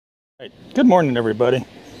Right. Good morning, everybody.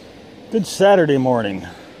 Good Saturday morning.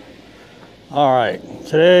 All right,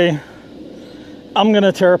 today I'm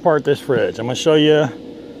gonna tear apart this fridge. I'm gonna show you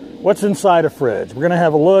what's inside a fridge. We're gonna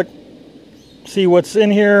have a look, see what's in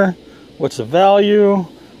here, what's the value,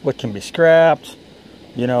 what can be scrapped,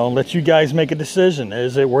 you know, let you guys make a decision.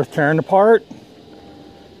 Is it worth tearing apart?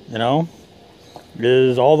 You know,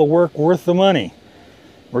 is all the work worth the money?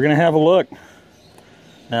 We're gonna have a look.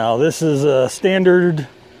 Now, this is a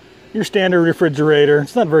your standard refrigerator.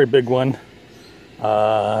 It's not a very big one.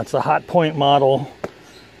 It's a Hot Point model.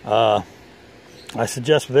 I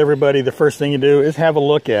suggest with everybody, the first thing you do is have a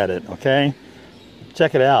look at it, okay?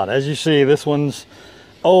 Check it out. As you see, this one's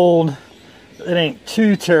old. It ain't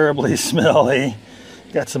too terribly smelly.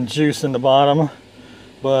 Got some juice in the bottom,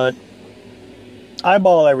 but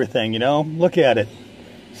eyeball everything, you know? Look at it.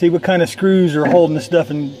 See what kind of screws are holding the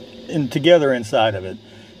stuff in together inside of it.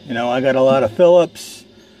 You know, I got a lot of Phillips.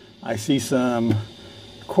 I see some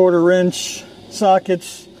 1/4 inch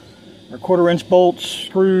sockets or 1/4 inch bolts,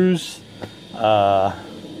 screws. You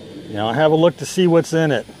know, have a look to see what's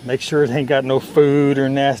in it. Make sure it ain't got no food or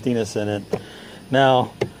nastiness in it.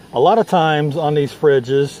 Now, a lot of times on these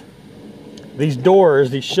fridges, these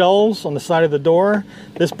doors, these shelves on the side of the door,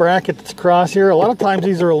 this bracket that's across here, a lot of times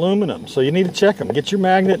these are aluminum. So you need to check them. Get your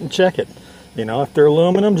magnet and check it. You know, if they're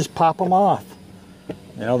aluminum, just pop them off.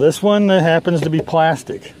 You know, this one happens to be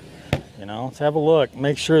plastic. You know, let's have a look.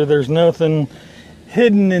 Make sure there's nothing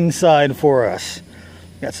hidden inside for us.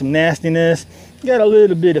 Got some nastiness. Got a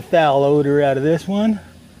little bit of foul odor out of this one.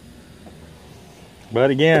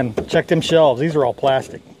 But again, check them shelves. These are all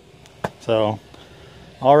plastic. So,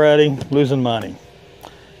 already losing money.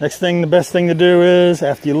 Next thing, the best thing to do is,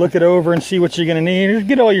 after you look it over and see what you're going to need, is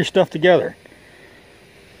get all your stuff together.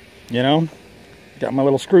 You know, got my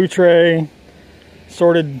little screw tray,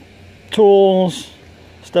 sorted tools,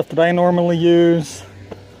 stuff that I normally use.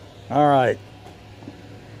 All right,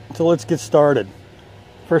 so let's get started.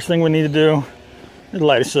 First thing we need to do is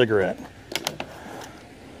light a cigarette.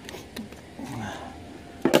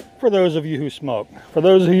 For those of you who smoke. For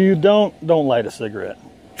those of you who don't light a cigarette.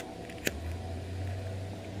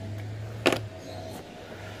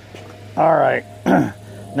 All right.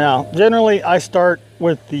 Now, generally I start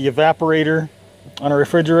with the evaporator on a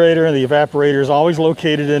refrigerator. The evaporator is always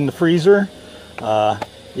located in the freezer.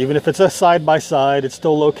 Even if it's a side-by-side, it's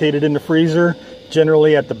still located in the freezer,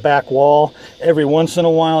 generally at the back wall. Every once in a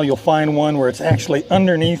while, you'll find one where it's actually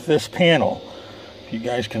underneath this panel. If you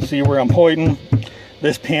guys can see where I'm pointing,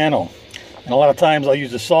 this panel. And a lot of times I'll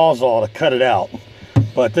use a Sawzall to cut it out.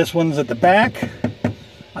 But this one's at the back,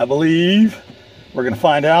 I believe. We're going to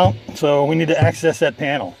find out. So we need to access that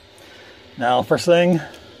panel. Now, first thing,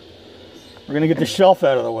 we're going to get the shelf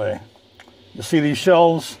out of the way. You'll see these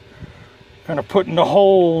shelves kind of putting the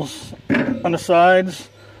holes on the sides.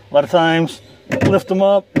 A lot of times, lift them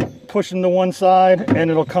up, push them to one side, and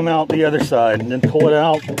it'll come out the other side. And then pull it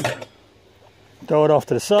out, throw it off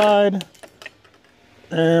to the side,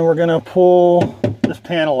 and we're gonna pull this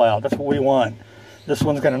panel out. That's what we want. This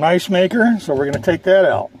one's got an ice maker, so we're gonna take that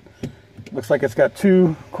out. Looks like it's got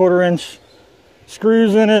 2 1/4 inch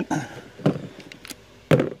screws in it.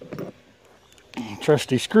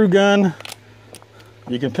 Trusty screw gun.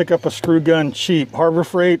 You can pick up a screw gun cheap. Harbor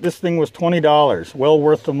Freight, this thing was $20. Well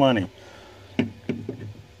worth the money.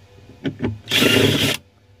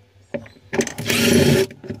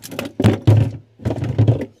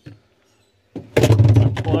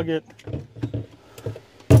 Plug it.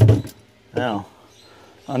 Now,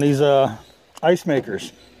 on these ice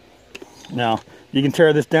makers. Now, you can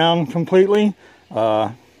tear this down completely.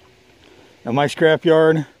 At my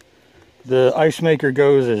scrapyard, the ice maker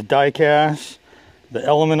goes as die cast. The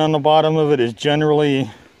element on the bottom of it is generally,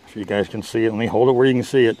 if you guys can see it, let me hold it where you can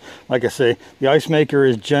see it. Like I say, the ice maker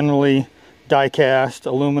is generally die cast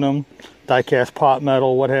aluminum, die cast pot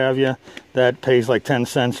metal, what have you. That pays like 10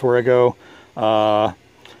 cents where I go.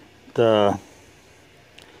 The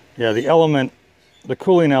element, the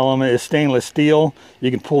cooling element is stainless steel. You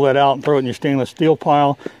can pull that out and throw it in your stainless steel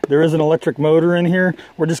pile. There is an electric motor in here.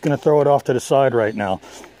 We're just going to throw it off to the side right now.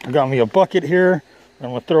 I got me a bucket here. I'm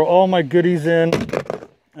going to throw all my goodies in,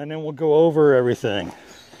 and then we'll go over everything.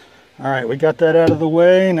 All right, we got that out of the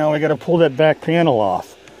way. Now we got to pull that back panel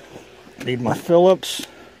off. Need my Phillips.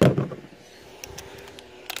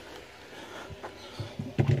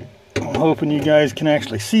 I'm hoping you guys can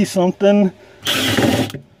actually see something.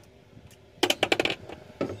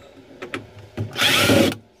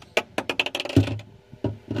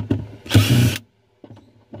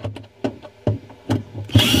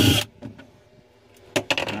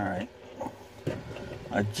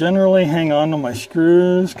 generally hang on to my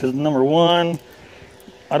screws because number one,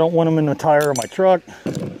 I don't want them in the tire of my truck.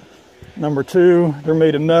 Number two, they're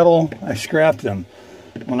made of metal. I scrap them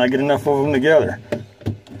when I get enough of them together.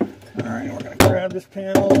 All right, we're gonna grab this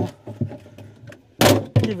panel,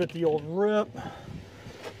 give it the old rip.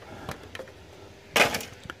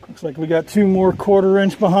 Looks like we got 2 more 1/4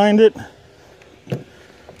 inch behind it.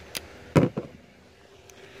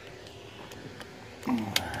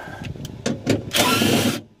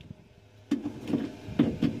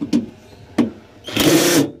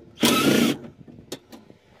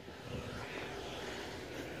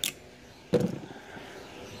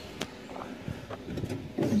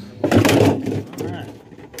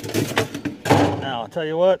 Now, I'll tell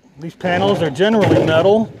you what, these panels are generally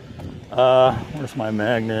metal. Where's my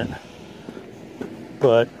magnet?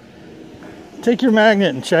 But take your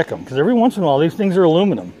magnet and check them, because every once in a while these things are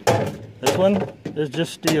aluminum. This one is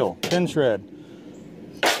just steel, tin shred.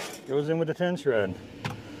 Goes in with the tin shred.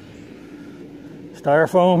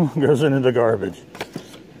 Styrofoam goes into the garbage.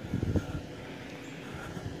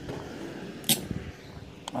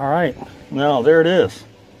 All right, now there it is.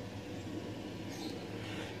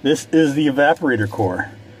 This is the evaporator core.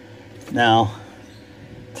 Now,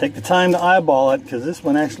 take the time to eyeball it, because this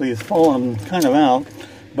one actually is falling kind of out.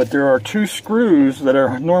 But there are 2 screws that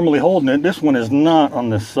are normally holding it. This one is not on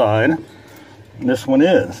this side. This one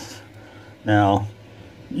is. Now,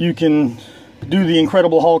 you can do the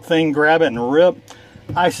Incredible Hulk thing, grab it and rip.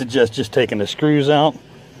 I suggest just taking the screws out.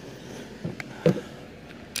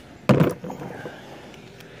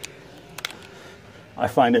 I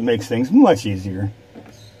find it makes things much easier.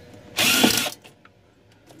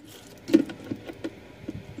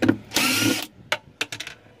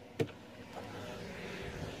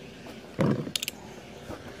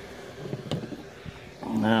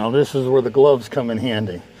 Now this is where the gloves come in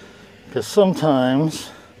handy, because sometimes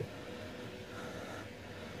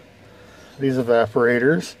these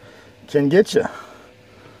evaporators can get you.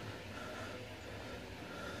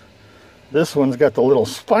 This one's got the little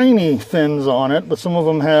spiny fins on it, but some of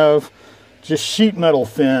them have just sheet metal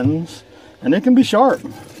fins, and they can be sharp.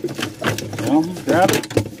 You know, grab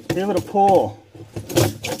it, give it a pull.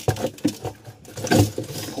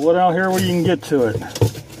 Pull it out here where you can get to it.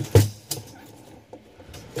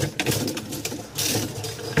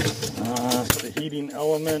 Heating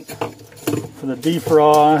element for the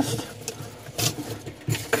defrost,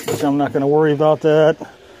 which I'm not going to worry about that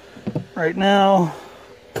right now.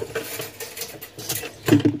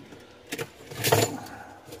 Get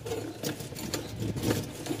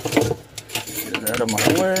that out of my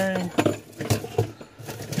way.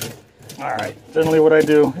 Alright, generally what I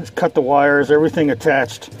do is cut the wires, everything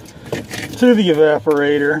attached to the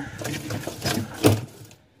evaporator.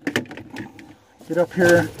 Get up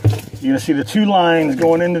here. You're going to see the 2 lines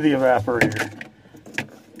going into the evaporator.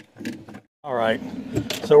 All right,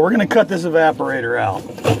 so we're going to cut this evaporator out.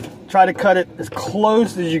 Try to cut it as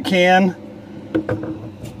close as you can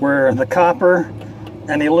where the copper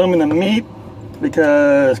and the aluminum meet,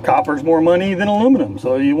 because copper is more money than aluminum.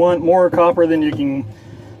 So you want more copper than you can,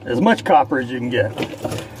 as much copper as you can get.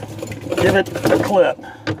 Give it a clip.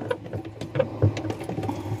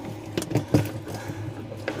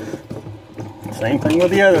 Same thing with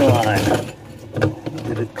the other line.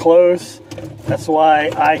 Get it close. That's why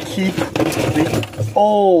I keep the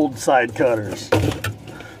old side cutters.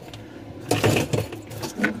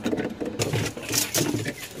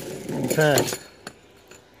 Okay.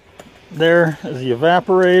 There is the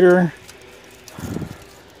evaporator.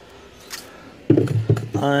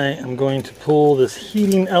 I am going to pull this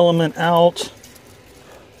heating element out.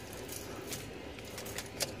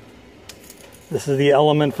 This is the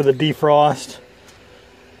element for the defrost.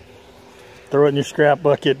 Throw it in your scrap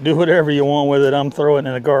bucket. Do whatever you want with it. I'm throwing it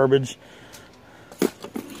in the garbage.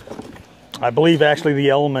 I believe actually the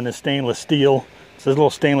element is stainless steel. It's a little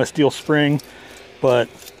stainless steel spring, but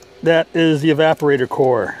that is the evaporator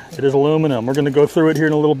core. It is aluminum. We're going to go through it here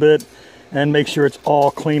in a little bit and make sure it's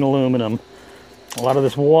all clean aluminum. A lot of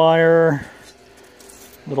this wire,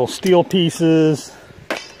 little steel pieces.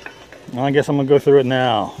 Well, I guess I'm going to go through it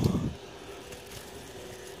now.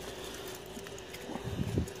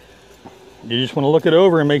 You just want to look it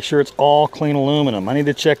over and make sure it's all clean aluminum. I need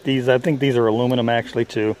to check these. I think these are aluminum actually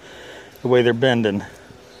too, the way they're bending.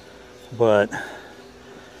 But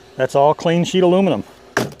that's all clean sheet aluminum.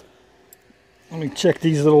 Let me check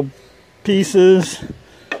these little pieces.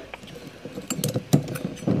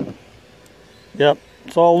 Yep,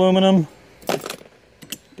 it's all aluminum.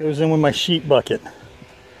 Goes in with my sheet bucket.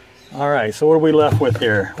 All right, so what are we left with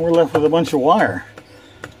here? We're left with a bunch of wire.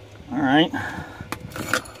 All right.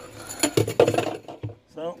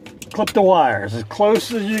 So clip the wires as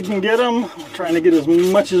close as you can get them. We're trying to get as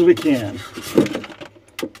much as we can.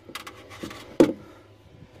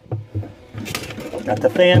 Got the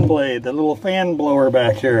fan blade, the little fan blower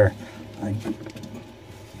back here. I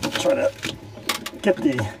try to get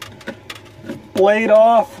the blade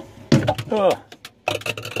off. Ugh.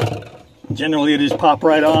 Generally, it just pop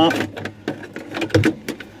right off.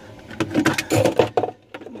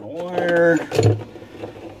 The wire.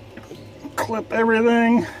 Clip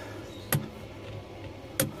everything.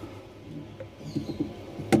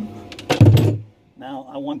 Now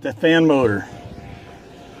I want the fan motor.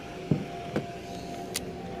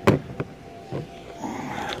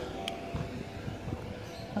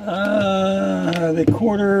 Are they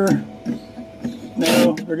quarter?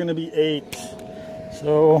 No, they're going to be 8.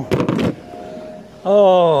 So,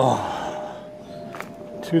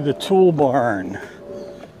 to the tool barn.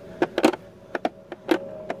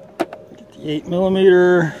 Get the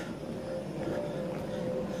 8mm.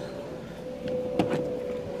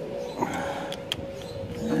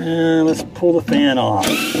 And let's pull the fan off.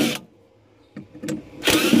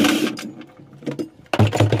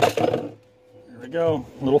 There we go,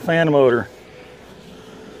 little fan motor.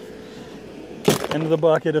 Into the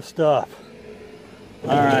bucket of stuff. All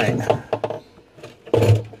right.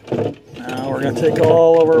 Now we're going to take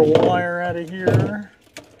all of our wire out of here,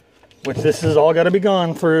 which this has all got to be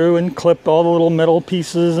gone through and clipped. All the little metal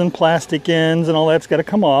pieces and plastic ends and all that's got to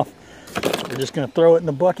come off. We're just going to throw it in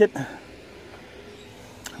the bucket.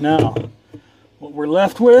 Now, what we're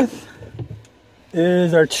left with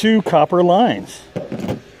is our 2 copper lines.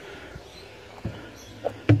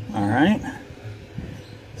 All right.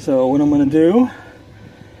 So what I'm going to do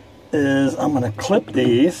is I'm going to clip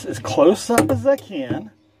these as close up as I can.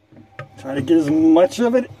 Try to get as much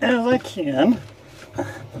of it as I can.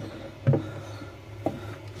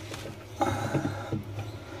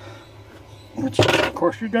 Which, of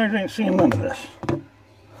course, you guys ain't seeing none of this.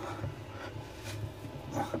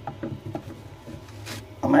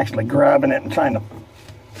 I'm actually grabbing it and trying to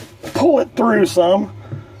pull it through some.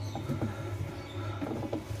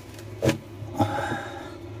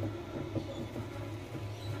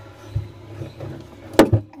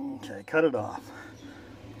 Okay, cut it off.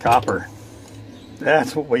 Copper.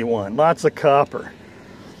 That's what we want. Lots of copper.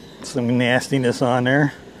 Some nastiness on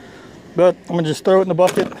there. But I'm going to just throw it in the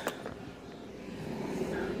bucket.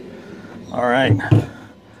 All right.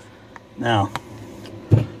 Now,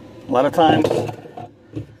 a lot of times,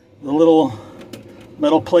 the little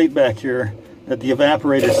metal plate back here that the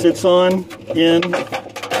evaporator sits on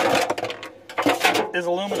is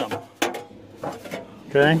aluminum.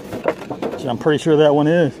 Okay, so I'm pretty sure that one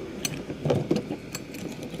is.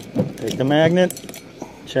 Take the magnet,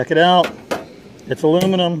 check it out. It's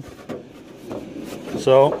aluminum.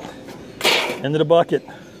 So, into the bucket.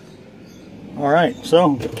 All right,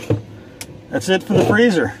 so that's it for the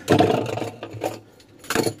freezer.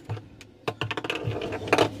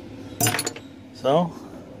 So,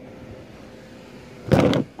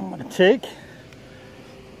 I'm going to take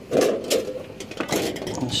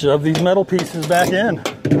and shove these metal pieces back in.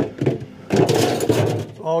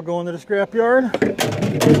 It's all going to the scrapyard.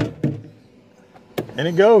 And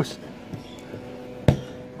it goes.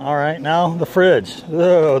 All right, now the fridge.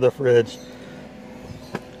 Oh, the fridge.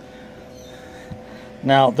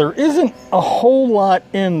 Now, there isn't a whole lot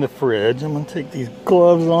in the fridge. I'm going to take these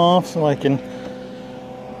gloves off so I can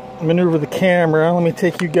maneuver the camera. Let me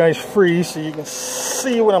take you guys free so you can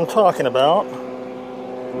see what I'm talking about.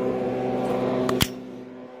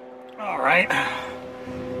 All right.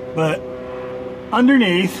 But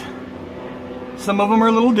underneath, some of them are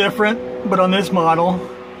a little different, but on this model,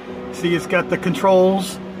 see it's got the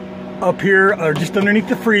controls up here, or just underneath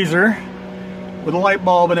the freezer, where the light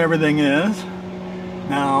bulb and everything is.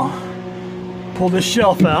 Now, pull this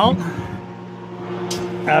shelf out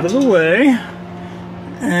of the way.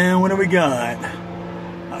 And what do we got?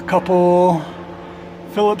 A couple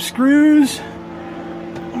Phillips screws.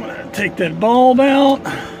 I'm gonna take that bulb out.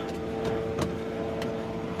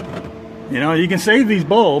 You know, you can save these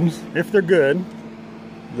bulbs if they're good.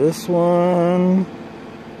 This one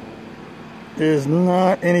is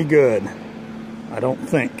not any good, I don't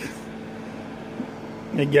think.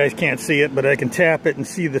 You guys can't see it, but I can tap it and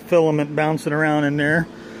see the filament bouncing around in there.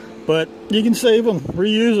 But you can save them,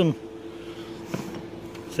 reuse them.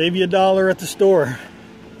 Save you $1 at the store.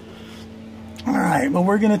 All right, well,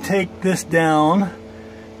 we're gonna take this down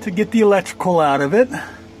to get the electrical out of it.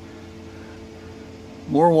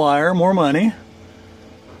 More wire, more money.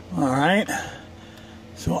 All right,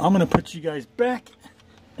 so I'm gonna put you guys back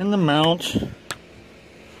in the mount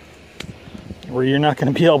where you're not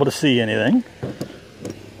gonna be able to see anything.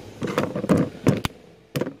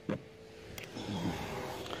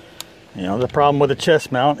 You know, the problem with a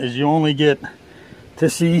chest mount is you only get to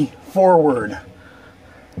see forward.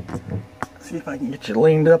 See if I can get you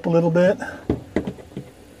leaned up a little bit. All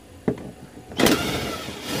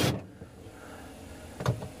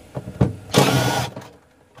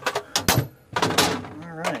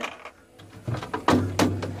right.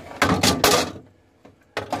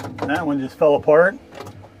 That one just fell apart,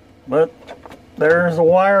 but there's the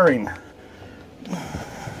wiring.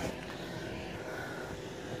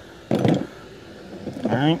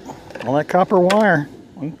 Alright, all that copper wire,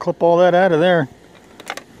 we can clip all that out of there.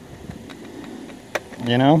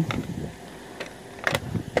 You know?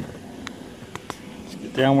 Let's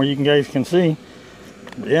get down where you guys can see.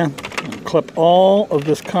 Yeah, clip all of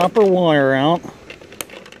this copper wire out.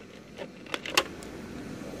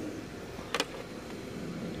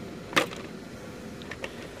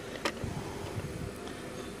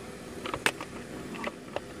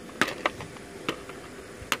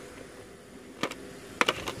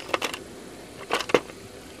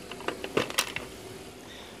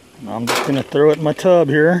 I'm just going to throw it in my tub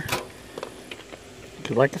here,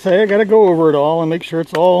 because like I say, I got to go over it all and make sure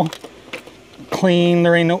it's all clean.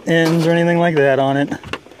 There ain't no ends or anything like that on it.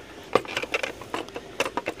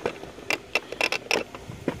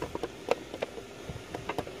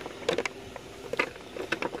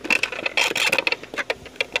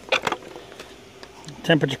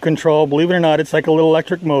 Temperature control, believe it or not, it's like a little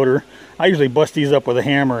electric motor. I usually bust these up with a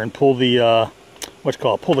hammer and pull the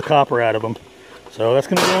pull the copper out of them. So that's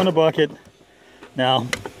going to go in a bucket. Now,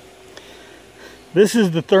 this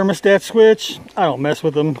is the thermostat switch. I don't mess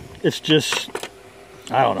with them. It's just,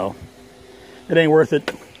 I don't know. It ain't worth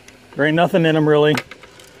it. There ain't nothing in them really.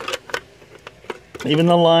 Even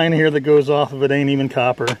the line here that goes off of it ain't even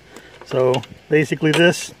copper. So basically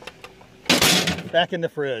this, back in the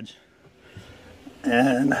fridge.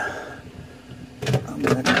 And I'm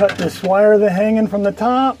going to cut this wire that's hanging from the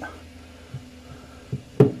top.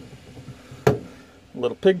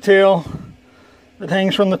 Little pigtail that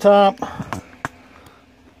hangs from the top,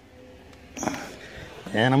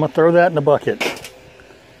 and I'm gonna throw that in the bucket.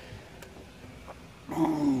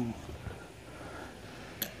 Now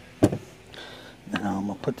I'm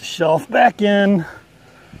gonna put the shelf back in.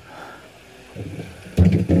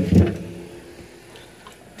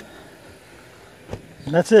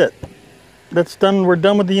 That's it. That's done. We're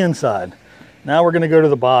done with the inside. Now we're gonna go to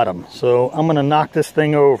the bottom. So I'm gonna knock this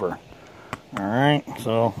thing over. Alright,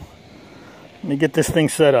 so let me get this thing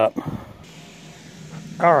set up.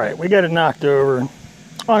 Alright, we got it knocked over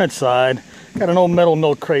on its side. Got an old metal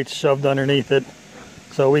milk crate shoved underneath it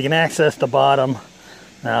so we can access the bottom.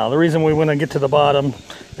 Now, the reason we want to get to the bottom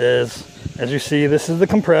is, as you see, this is the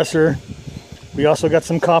compressor. We also got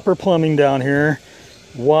some copper plumbing down here,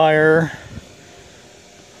 wire,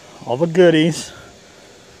 all the goodies.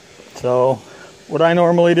 So, what I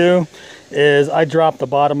normally do is I drop the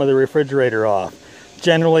bottom of the refrigerator off.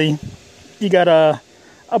 Generally, you got a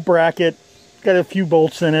bracket, got a few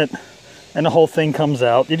bolts in it, and the whole thing comes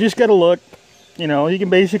out. You just got to look, you know, you can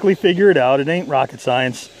basically figure it out. It ain't rocket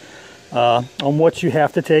science on what you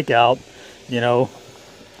have to take out. You know,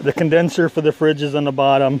 the condenser for the fridge is on the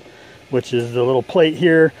bottom, which is the little plate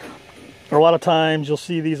here. A lot of times you'll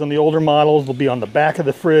see these on the older models, they'll be on the back of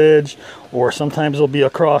the fridge, or sometimes they'll be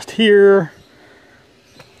across here,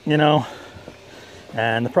 you know.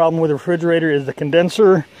 And the problem with the refrigerator is the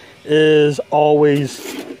condenser is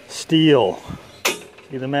always steel.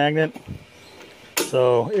 See the magnet?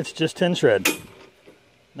 So it's just tin shred.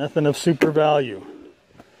 Nothing of super value.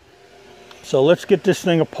 So let's get this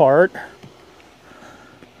thing apart.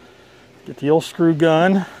 Get the old screw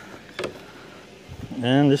gun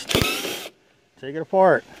and just take it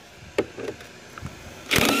apart.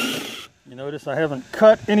 You notice I haven't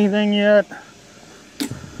cut anything yet.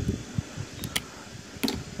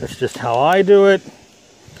 That's just how I do it.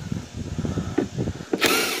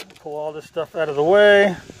 Pull all this stuff out of the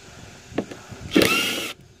way.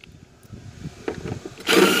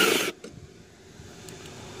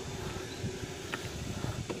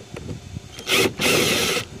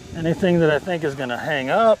 Anything that I think is going to hang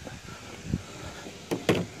up,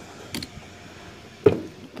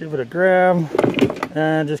 give it a grab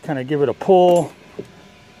and just kind of give it a pull.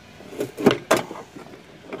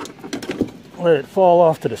 Let it fall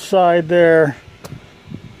off to the side there.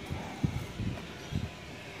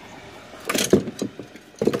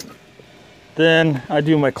 Then I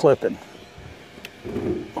do my clipping.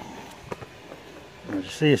 As you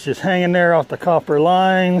see, it's just hanging there off the copper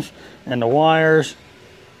lines and the wires.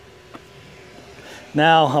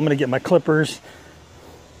 Now I'm going to get my clippers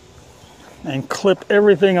and clip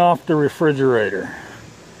everything off the refrigerator.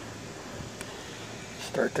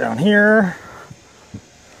 Start down here.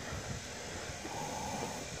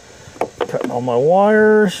 Cutting all my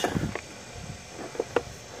wires.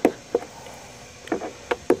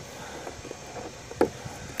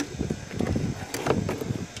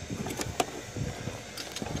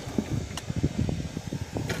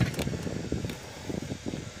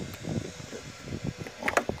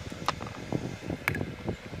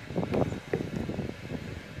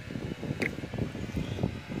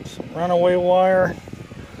 Some runaway wire.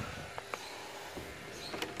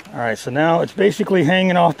 Alright, so now it's basically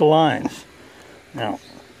hanging off the lines. Now,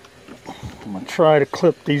 I'm going to try to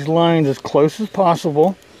clip these lines as close as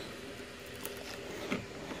possible.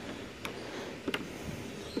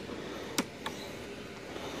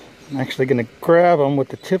 I'm actually going to grab them with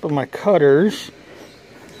the tip of my cutters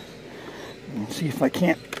and see if I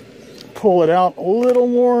can't pull it out a little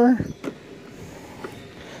more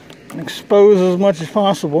and expose as much as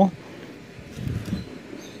possible.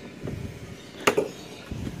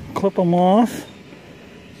 Clip them off.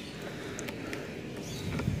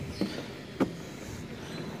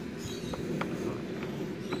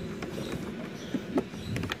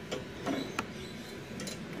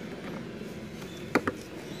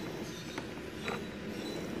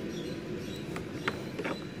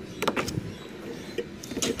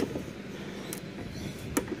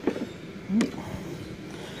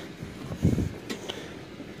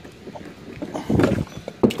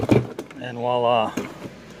 And voila.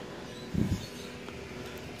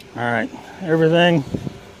 Alright, everything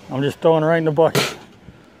I'm just throwing right in the bucket,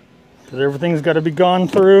 because everything's got to be gone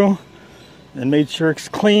through and made sure it's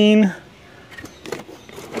clean.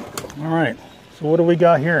 Alright, so what do we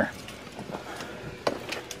got here?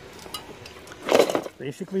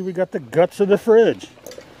 Basically we got the guts of the fridge.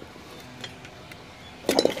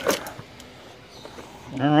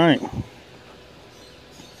 Alright,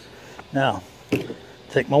 now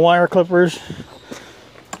take my wire clippers.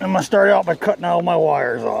 I'm going to start out by cutting all my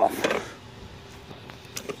wires off.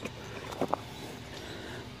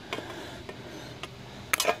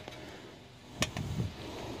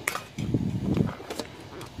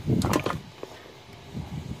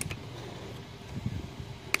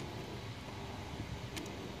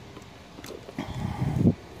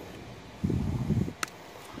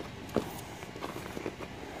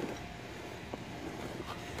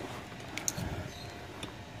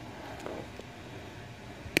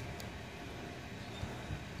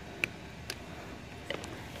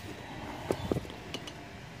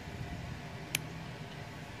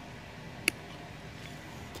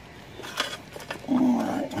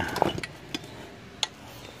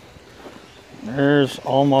 There's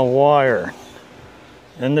all my wire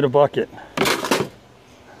into the bucket.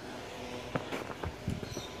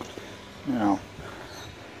 Now,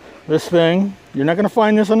 this thing, you're not going to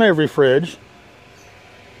find this on every fridge,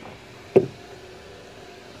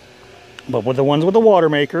 but with the ones with the water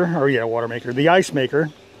maker, or yeah, water maker, the ice maker,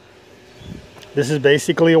 this is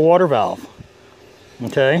basically a water valve.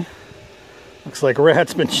 Okay, looks like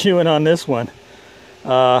Rat's been chewing on this one,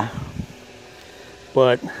 but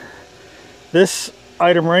this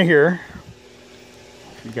item right here,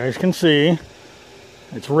 you guys can see,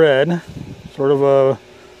 it's red, sort of a,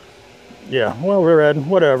 yeah, well, red,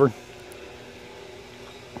 whatever.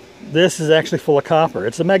 This is actually full of copper.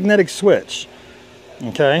 It's a magnetic switch,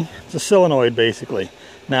 okay? It's a solenoid, basically.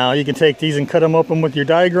 Now, you can take these and cut them open with your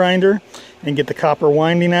die grinder and get the copper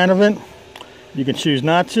winding out of it. You can choose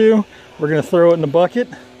not to. We're gonna throw it in the bucket,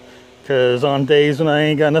 because on days when I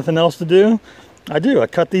ain't got nothing else to do, I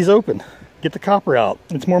cut these open. Get the copper out.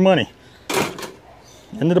 It's more money.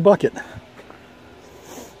 Into the bucket.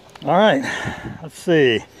 All right, let's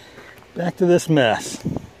see. Back to this mess.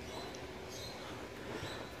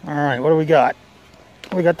 All right, what do we got?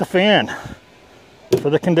 We got the fan for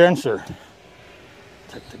the condenser.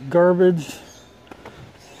 Take the garbage.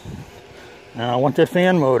 Now I want that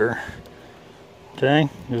fan motor. Okay,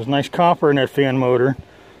 there's nice copper in that fan motor.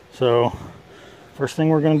 So first thing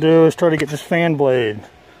we're gonna do is try to get this fan blade.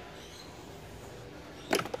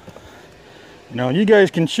 You know, you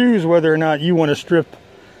guys can choose whether or not you want to strip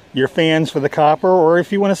your fans for the copper, or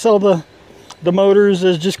if you want to sell the motors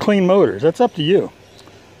as just clean motors. That's up to you.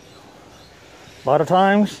 A lot of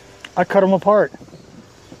times, I cut them apart.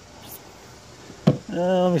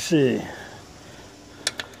 Let me see.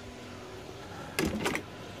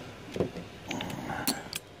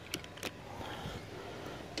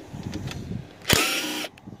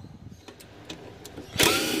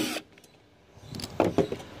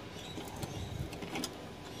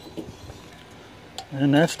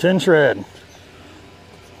 And that's tin shred.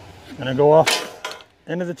 It's gonna go off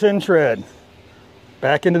into the tin shred.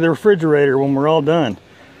 back into the refrigerator when we're all done.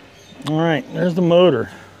 All right, there's the motor.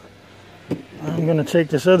 I'm going to take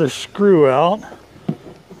this other screw out.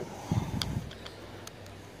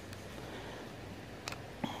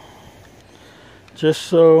 Just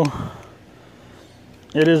so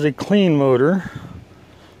it is a clean motor.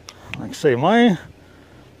 Like I say, my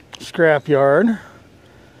scrap yard,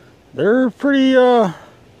 they're pretty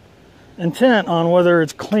intent on whether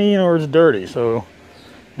it's clean or it's dirty. So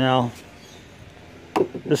now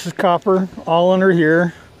this is copper all under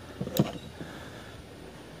here.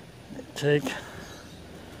 Take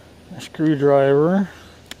a screwdriver.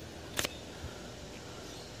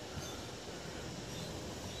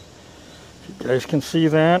 You guys can see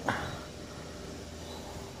that.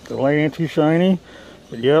 The light ain't too shiny.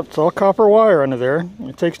 But yep, it's all copper wire under there.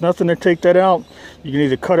 It takes nothing to take that out. You can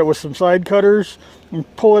either cut it with some side cutters and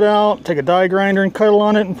pull it out, take a die grinder and cut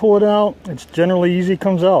on it and pull it out. It's generally easy,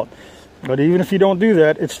 comes out. But even if you don't do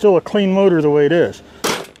that, it's still a clean motor the way it is.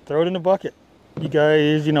 Throw it in the bucket. You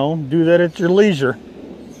guys, you know, do that at your leisure.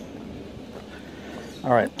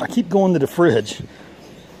 All right, I keep going to the fridge.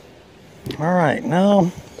 All right,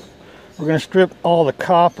 now we're going to strip all the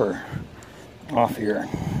copper off here.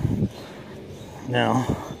 Now,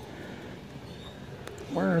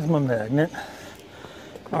 where's my magnet?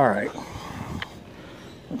 All right,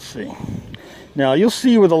 let's see. Now you'll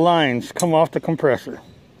see where the lines come off the compressor.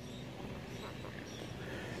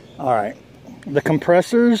 All right, the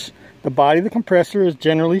compressors, the body of the compressor is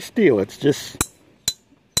generally steel. It's just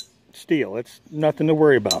steel. It's nothing to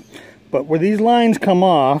worry about. But where these lines come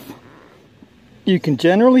off, you can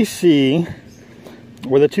generally see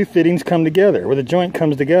where the two fittings come together, where the joint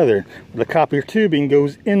comes together, where the copper tubing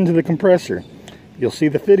goes into the compressor. You'll see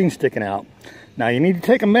the fitting sticking out. Now you need to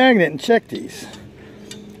take a magnet and check these.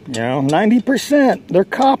 You know, 90% they're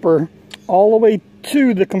copper all the way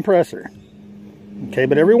to the compressor. Okay,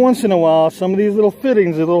 but every once in a while, some of these little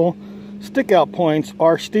fittings, the little stick out points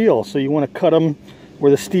are steel. So you want to cut them where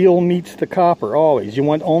the steel meets the copper always. You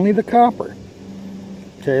want only the copper.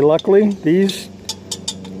 Okay, luckily these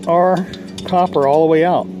are copper all the way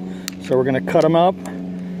out. So we're going to cut them up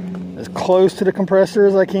as close to the compressor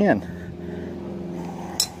as I can.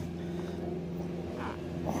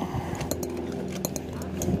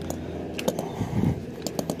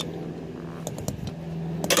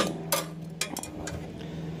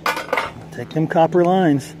 Take them copper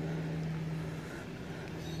lines.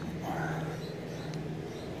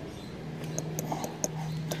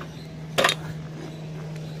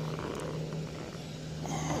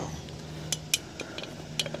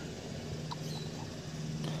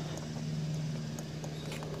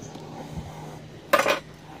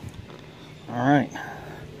 Alright,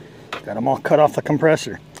 got them all cut off the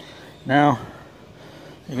compressor. Now,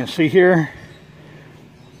 you can see here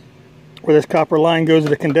where this copper line goes to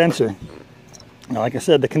the condenser. Now, like I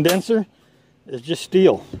said, the condenser is just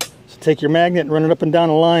steel. So take your magnet and run it up and down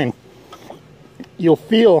the line. You'll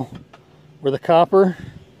feel where the copper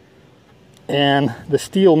and the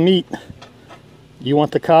steel meet. You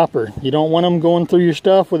want the copper. You don't want them going through your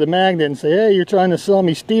stuff with a magnet and say, hey, you're trying to sell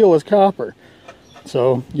me steel as copper.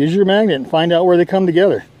 So use your magnet and find out where they come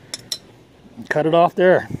together. Cut it off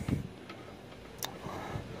there.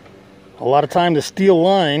 A lot of time the steel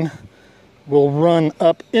line will run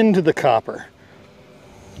up into the copper.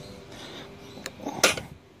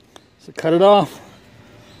 So cut it off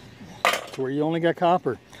to where you only got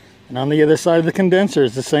copper. And on the other side of the condenser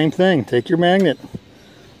is the same thing. Take your magnet,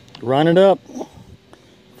 run it up,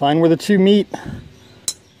 find where the two meet,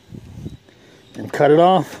 and cut it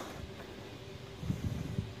off.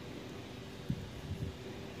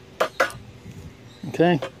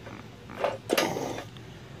 Okay.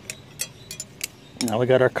 Now we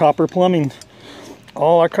got our copper plumbing,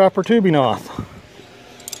 all our copper tubing off.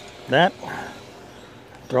 That,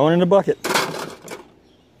 throw it in the bucket.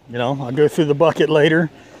 You know, I'll go through the bucket later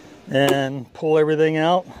and pull everything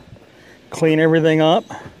out, clean everything up,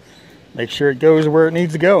 make sure it goes where it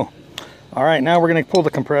needs to go. All right, now we're going to pull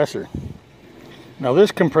the compressor. Now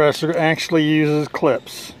this compressor actually uses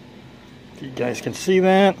clips. You guys can see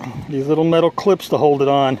that. These little metal clips to hold it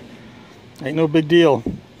on. Ain't no big deal.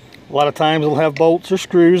 A lot of times it'll have bolts or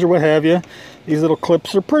screws or what have you. These little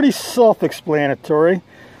clips are pretty self-explanatory.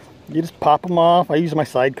 You just pop them off. I use my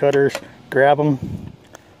side cutters. Grab them,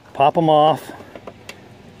 pop them off.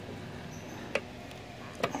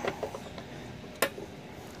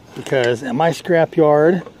 Because at my scrap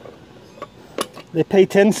yard, they pay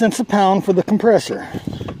 10 cents a pound for the compressor.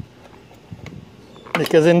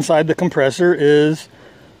 Because inside the compressor is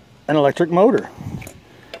an electric motor.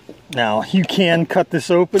 Now, you can cut this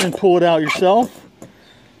open and pull it out yourself.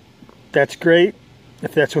 That's great.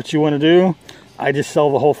 if that's what you want to do. I just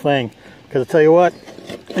sell the whole thing, because I tell you what,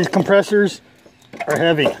 these compressors are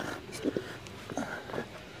heavy.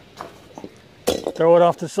 Throw it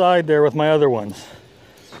off the side there with my other ones.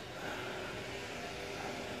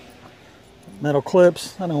 Metal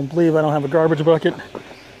clips. I don't believe I don't have a garbage bucket,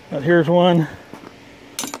 but here's one.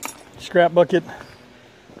 Scrap bucket.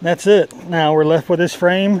 That's it. Now we're left with this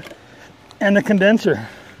frame and the condenser.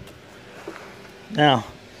 Now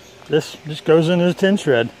this just goes into the tin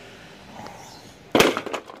shred.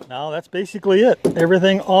 Now that's basically it.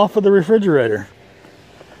 Everything off of the refrigerator.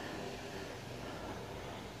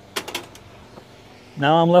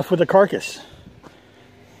 Now I'm left with the carcass.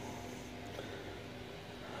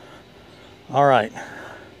 All right.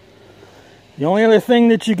 The only other thing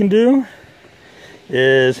that you can do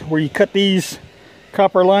is where you cut these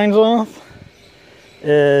copper lines off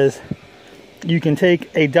is you can take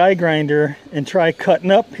a die grinder and try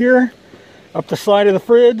cutting up here, up the side of the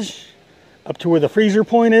fridge, up to where the freezer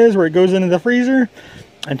point is, where it goes into the freezer,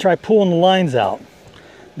 and try pulling the lines out.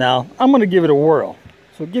 Now, I'm gonna give it a whirl.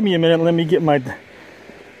 So give me a minute, let me get my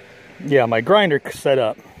grinder set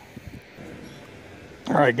up.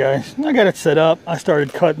 All right, guys, I got it set up. I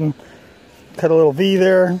started cut a little V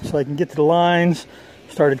there so I can get to the lines.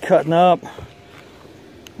 Started cutting up,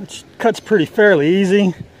 which cuts pretty fairly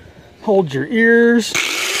easy. Hold your ears.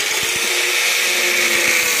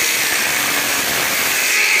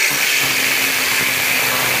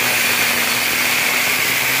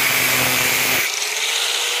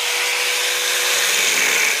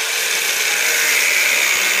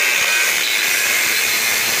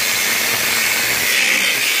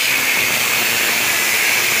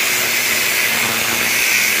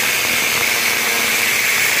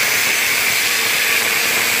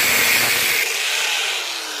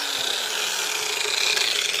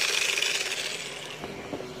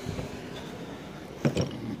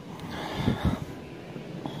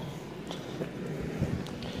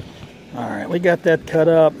 All right, we got that cut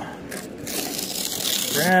up.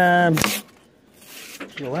 Grab,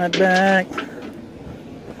 peel that back.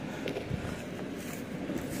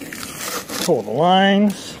 Pull the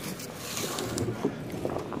lines.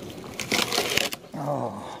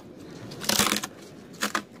 Oh.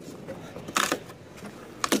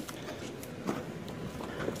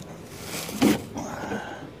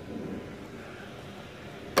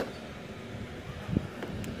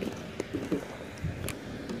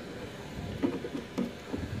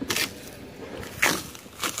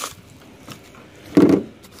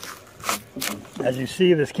 As you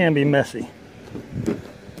see, this can be messy.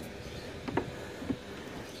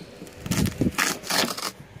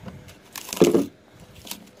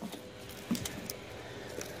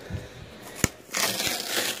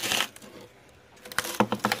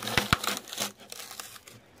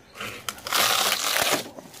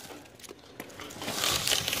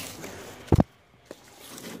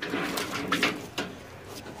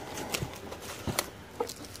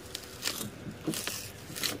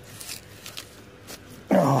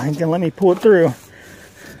 Oh, he can let me pull it through.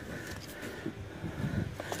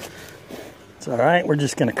 It's all right. We're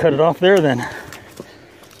just going to cut it off there then.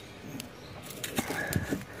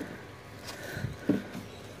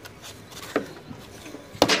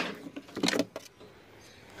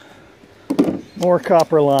 More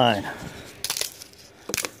copper line.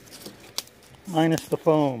 Minus the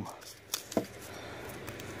foam.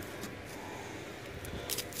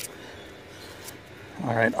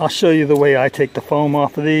 All right, I'll show you the way I take the foam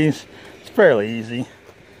off of these. It's fairly easy.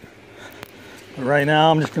 But right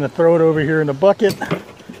now, I'm just going to throw it over here in the bucket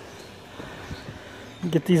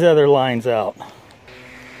and get these other lines out.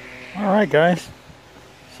 All right, guys.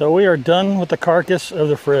 So we are done with the carcass of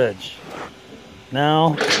the fridge.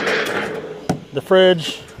 Now, the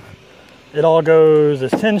fridge, it all goes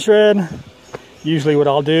as tin shred. Usually what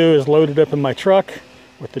I'll do is load it up in my truck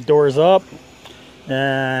with the doors up.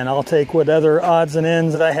 And I'll take what other odds and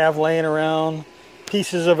ends that I have laying around,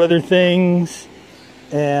 pieces of other things,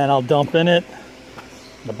 and I'll dump in it,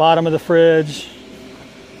 the bottom of the fridge,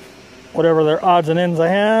 whatever their odds and ends I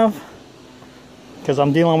have, because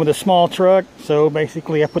I'm dealing with a small truck. So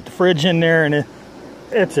basically I put the fridge in there and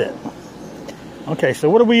it's it. Okay,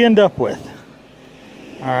 so what do we end up with?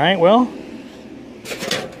 All right, well,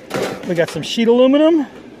 we got some sheet aluminum.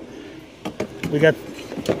 We got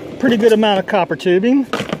pretty good amount of copper tubing.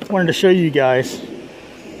 Wanted to show you guys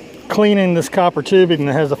cleaning this copper tubing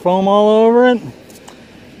that has the foam all over it.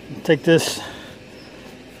 Take this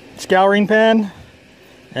scouring pad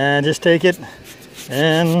and just take it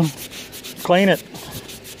and clean it.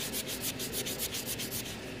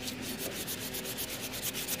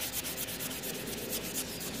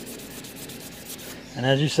 And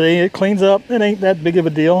as you see, it cleans up. It ain't that big of a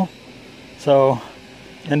deal. So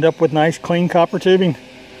end up with nice clean copper tubing.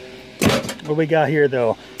 What we got here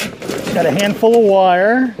though? Got a handful of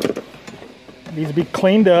wire. Needs to be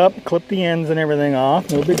cleaned up, clip the ends and everything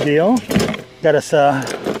off, no big deal. Got us a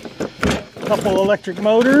couple electric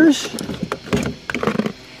motors.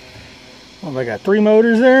 Well, I got 3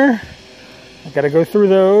 motors there. I gotta go through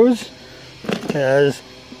those because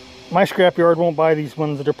my scrapyard won't buy these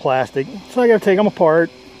ones that are plastic. So I gotta take them apart,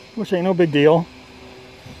 which ain't no big deal.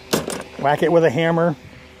 Whack it with a hammer.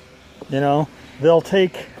 You know, they'll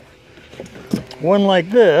take one like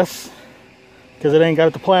this because it ain't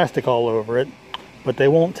got the plastic all over it, but they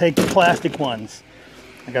won't take the plastic ones.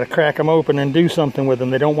 I gotta crack them open and do something with them.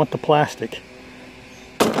 They don't want the plastic.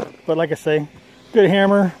 But like I say, good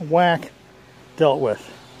hammer, whack, dealt with.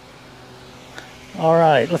 All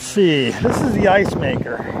right, let's see. This is the ice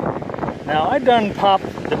maker. Now I done popped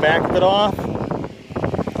the back of it off.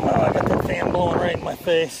 Oh, I got that fan blowing right in my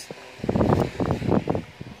face.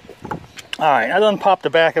 All right, I done popped the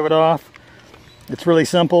back of it off. It's really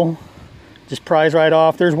simple. Just pries right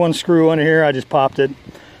off. There's one screw under here. I just popped it.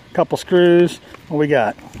 A couple screws. What we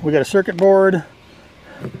got? We got a circuit board,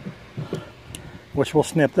 which we'll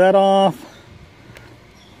snip that off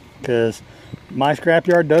because my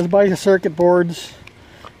scrapyard does buy the circuit boards.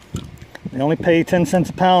 They only pay 10 cents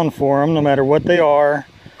a pound for them, no matter what they are.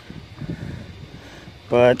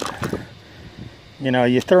 But you know,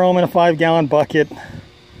 you throw them in a 5-gallon bucket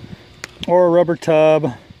or a rubber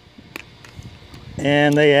tub,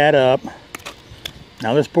 and they add up.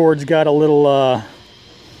 Now this board's got a little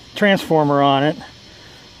transformer on it,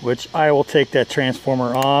 which I will take that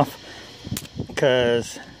transformer off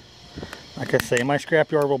because, like I say, my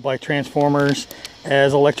scrapyard will buy transformers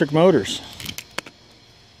as electric motors.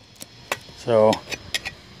 So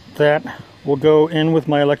that will go in with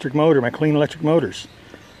my electric motor, my clean electric motors.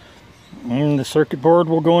 And the circuit board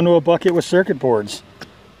will go into a bucket with circuit boards.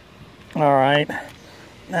 All right,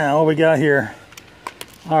 now what we got here?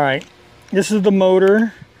 All right, this is the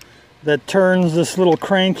motor that turns this little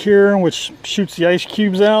crank here, which shoots the ice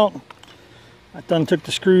cubes out. I done took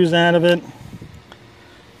the screws out of it.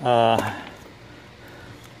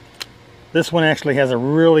 This one actually has a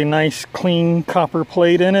really nice clean copper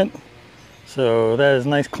plate in it. So that is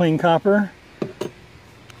nice clean copper.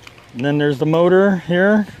 And then there's the motor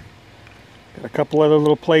here. Got a couple other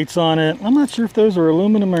little plates on it. I'm not sure if those are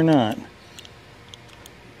aluminum or not.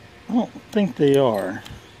 I don't think they are.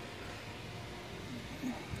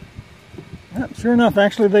 Yep, sure enough,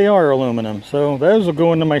 actually they are aluminum. So those will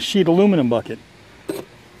go into my sheet aluminum bucket.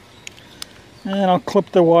 And I'll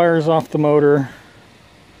clip the wires off the motor.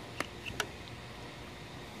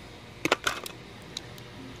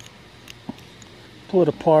 Pull it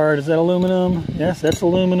apart. Is that aluminum? Yes, that's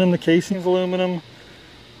aluminum. The casing's aluminum.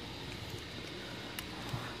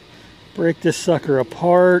 Break this sucker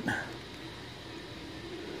apart.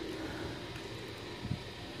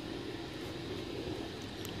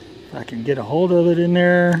 If I can get a hold of it in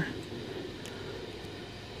there.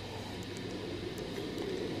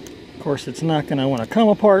 Of course, it's not going to want to come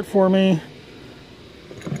apart for me.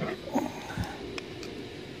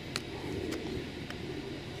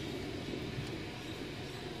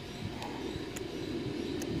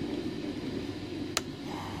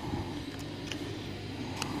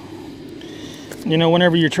 You know,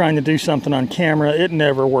 whenever you're trying to do something on camera, it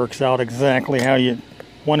never works out exactly how you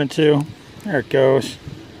want it to. There it goes.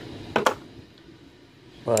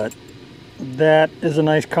 But that is a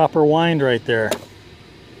nice copper wind right there.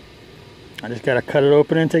 I just got to cut it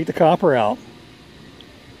open and take the copper out.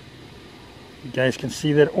 You guys can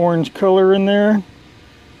see that orange color in there.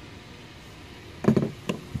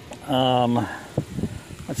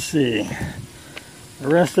 Let's see. The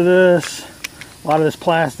rest of this, a lot of this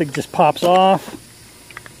plastic just pops off.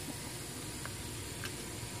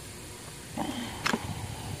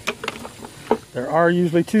 There are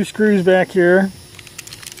usually 2 screws back here,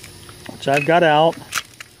 which I've got out.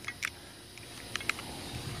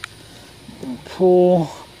 Pull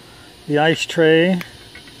the ice tray,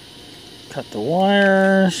 cut the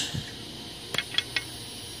wires.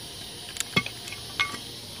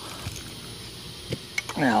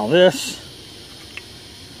 Now this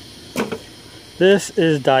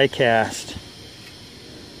is die cast,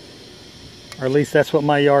 or at least that's what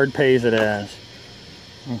my yard pays it as.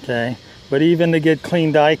 Okay, but even to get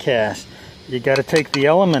clean die cast, you got to take the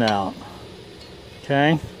element out.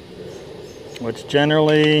 Okay, which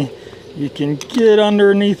generally you can get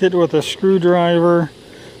underneath it with a screwdriver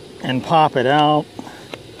and pop it out.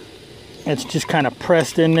 It's just kind of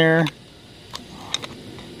pressed in there.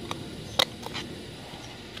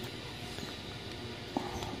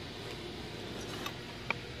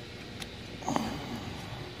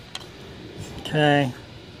 Okay,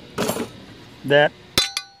 that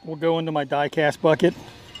will go into my die cast bucket.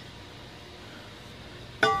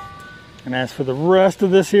 And as for the rest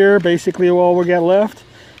of this here, basically all we got left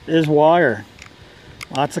is wire.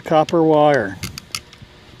 Lots of copper wire.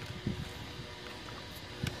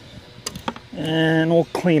 And we'll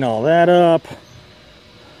clean all that up.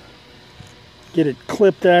 Get it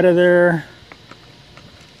clipped out of there.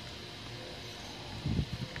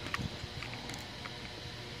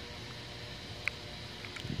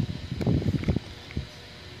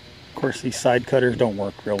 Of course, these side cutters don't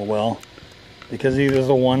work real well, because these are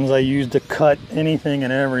the ones I use to cut anything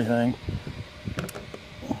and everything.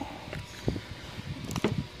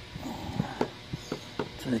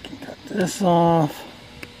 So you can cut this off.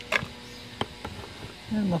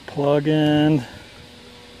 And the plug end.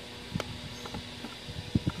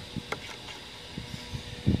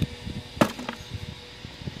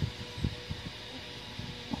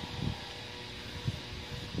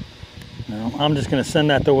 No, I'm just going to send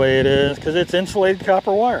that the way it is, because it's insulated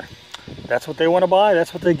copper wire. That's what they want to buy,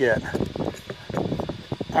 that's what they get.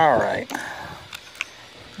 Alright,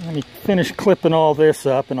 let me finish clipping all this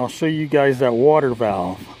up and I'll show you guys that water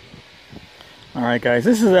valve. Alright guys,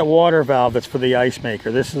 this is that water valve that's for the ice maker.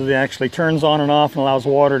 This is actually turns on and off and allows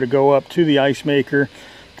water to go up to the ice maker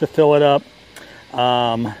to fill it up.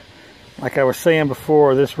 Like I was saying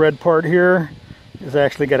before, this red part here has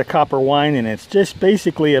actually got a copper wine in it. It's just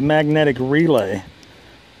basically a magnetic relay,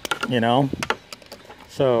 you know.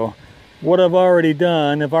 So what I've already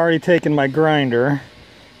done, I've already taken my grinder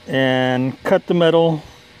and cut the metal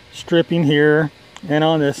stripping here and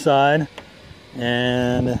on this side,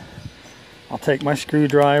 and I'll take my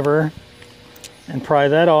screwdriver and pry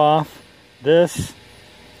that off. This,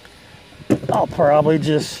 I'll probably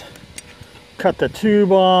just cut the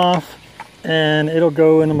tube off and it'll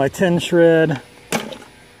go into my tin shred.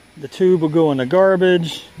 The tube will go in the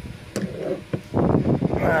garbage.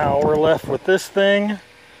 Now we're left with this thing,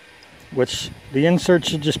 which the insert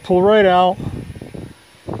should just pull right out.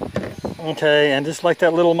 Okay, and just like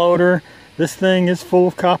that little motor, this thing is full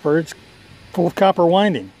of copper. It's full of copper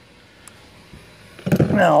winding.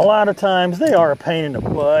 Now, a lot of times they are a pain in the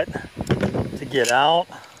butt to get out.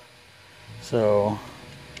 So,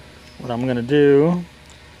 what I'm going to do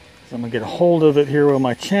is I'm going to get a hold of it here with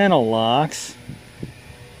my channel locks.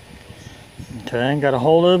 Okay, got a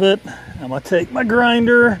hold of it. I'm going to take my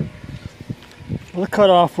grinder with a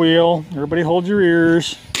cutoff wheel. Everybody hold your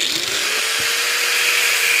ears.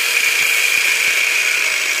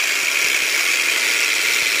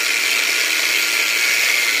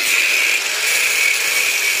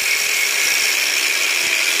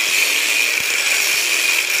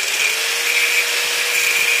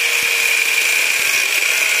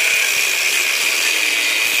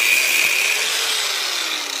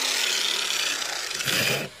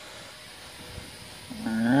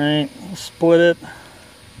 Alright, we'll split it.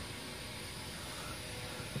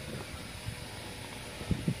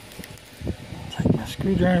 Take my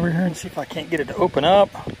screwdriver here and see if I can't get it to open up.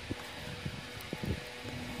 Of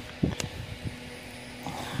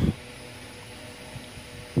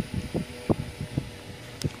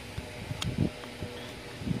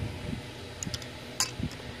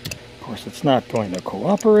course, it's not going to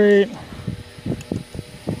cooperate.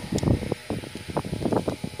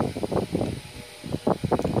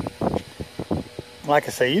 Like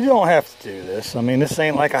I say, you don't have to do this. I mean, this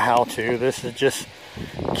ain't like a how-to. This is just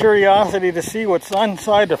curiosity to see what's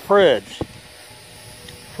inside the fridge.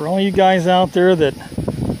 For all you guys out there that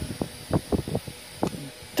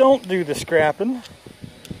don't do the scrapping,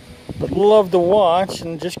 but love to watch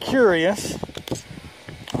and just curious,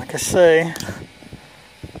 like I say,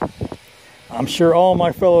 I'm sure all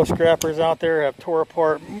my fellow scrappers out there have tore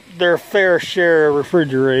apart their fair share of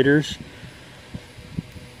refrigerators.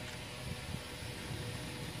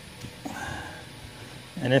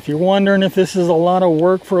 And if you're wondering if this is a lot of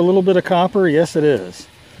work for a little bit of copper, yes it is.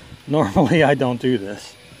 Normally I don't do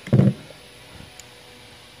this.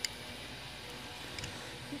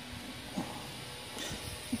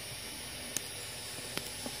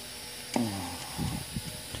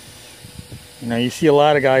 You know, you see a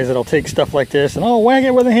lot of guys that'll take stuff like this and, oh, whack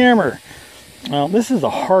it with a hammer. Well, this is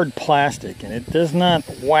a hard plastic and it does not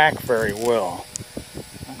whack very well.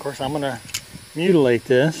 Of course, I'm going to mutilate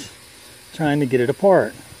this, trying to get it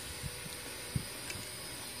apart.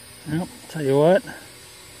 Well, tell you what,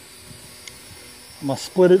 I'm going to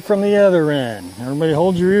split it from the other end. Everybody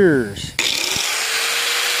hold your ears.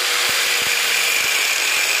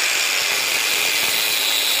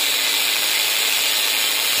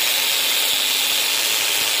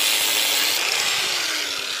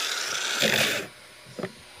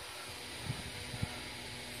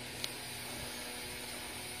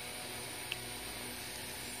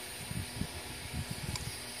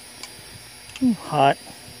 Hot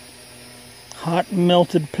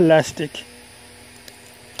melted plastic.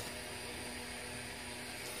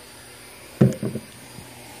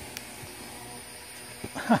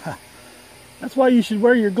 That's why you should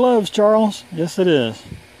wear your gloves, Charles. Yes, it is.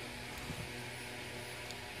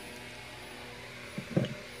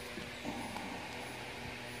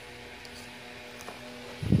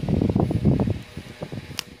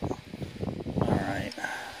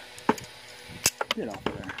 Get off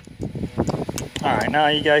there. Alright, now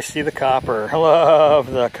you guys see the copper. I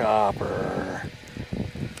love the copper.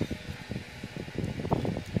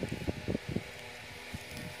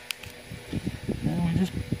 And we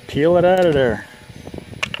just peel it out of there.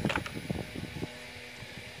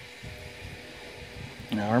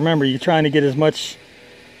 Now remember, you're trying to get as much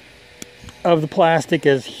of the plastic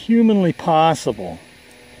as humanly possible.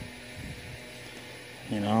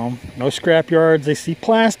 You know, no scrap yards. They see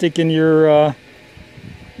plastic in your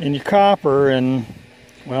copper, and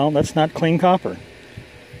well, that's not clean copper.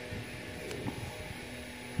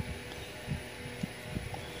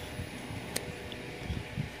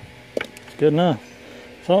 It's good enough.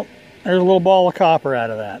 So there's a little ball of copper out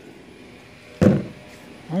of that.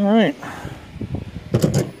 All right.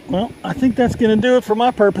 Well, I think that's going to do it for my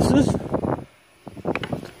purposes.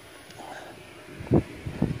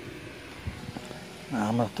 Now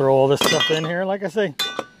I'm going to throw all this stuff in here. Like I say,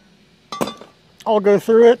 I'll go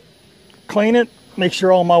through it, clean it, make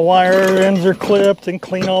sure all my wire ends are clipped, and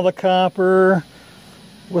clean all the copper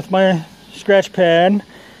with my scratch pad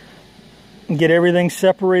and get everything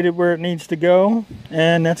separated where it needs to go,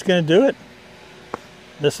 and that's going to do it.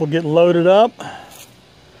 This will get loaded up,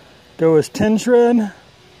 go as tin shred,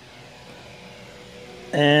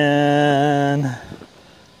 and I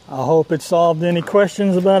hope it solved any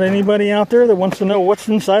questions about anybody out there that wants to know what's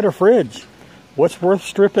inside a fridge, what's worth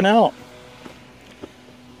stripping out.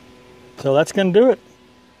 So that's going to do it.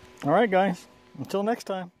 All right, guys. Until next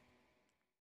time.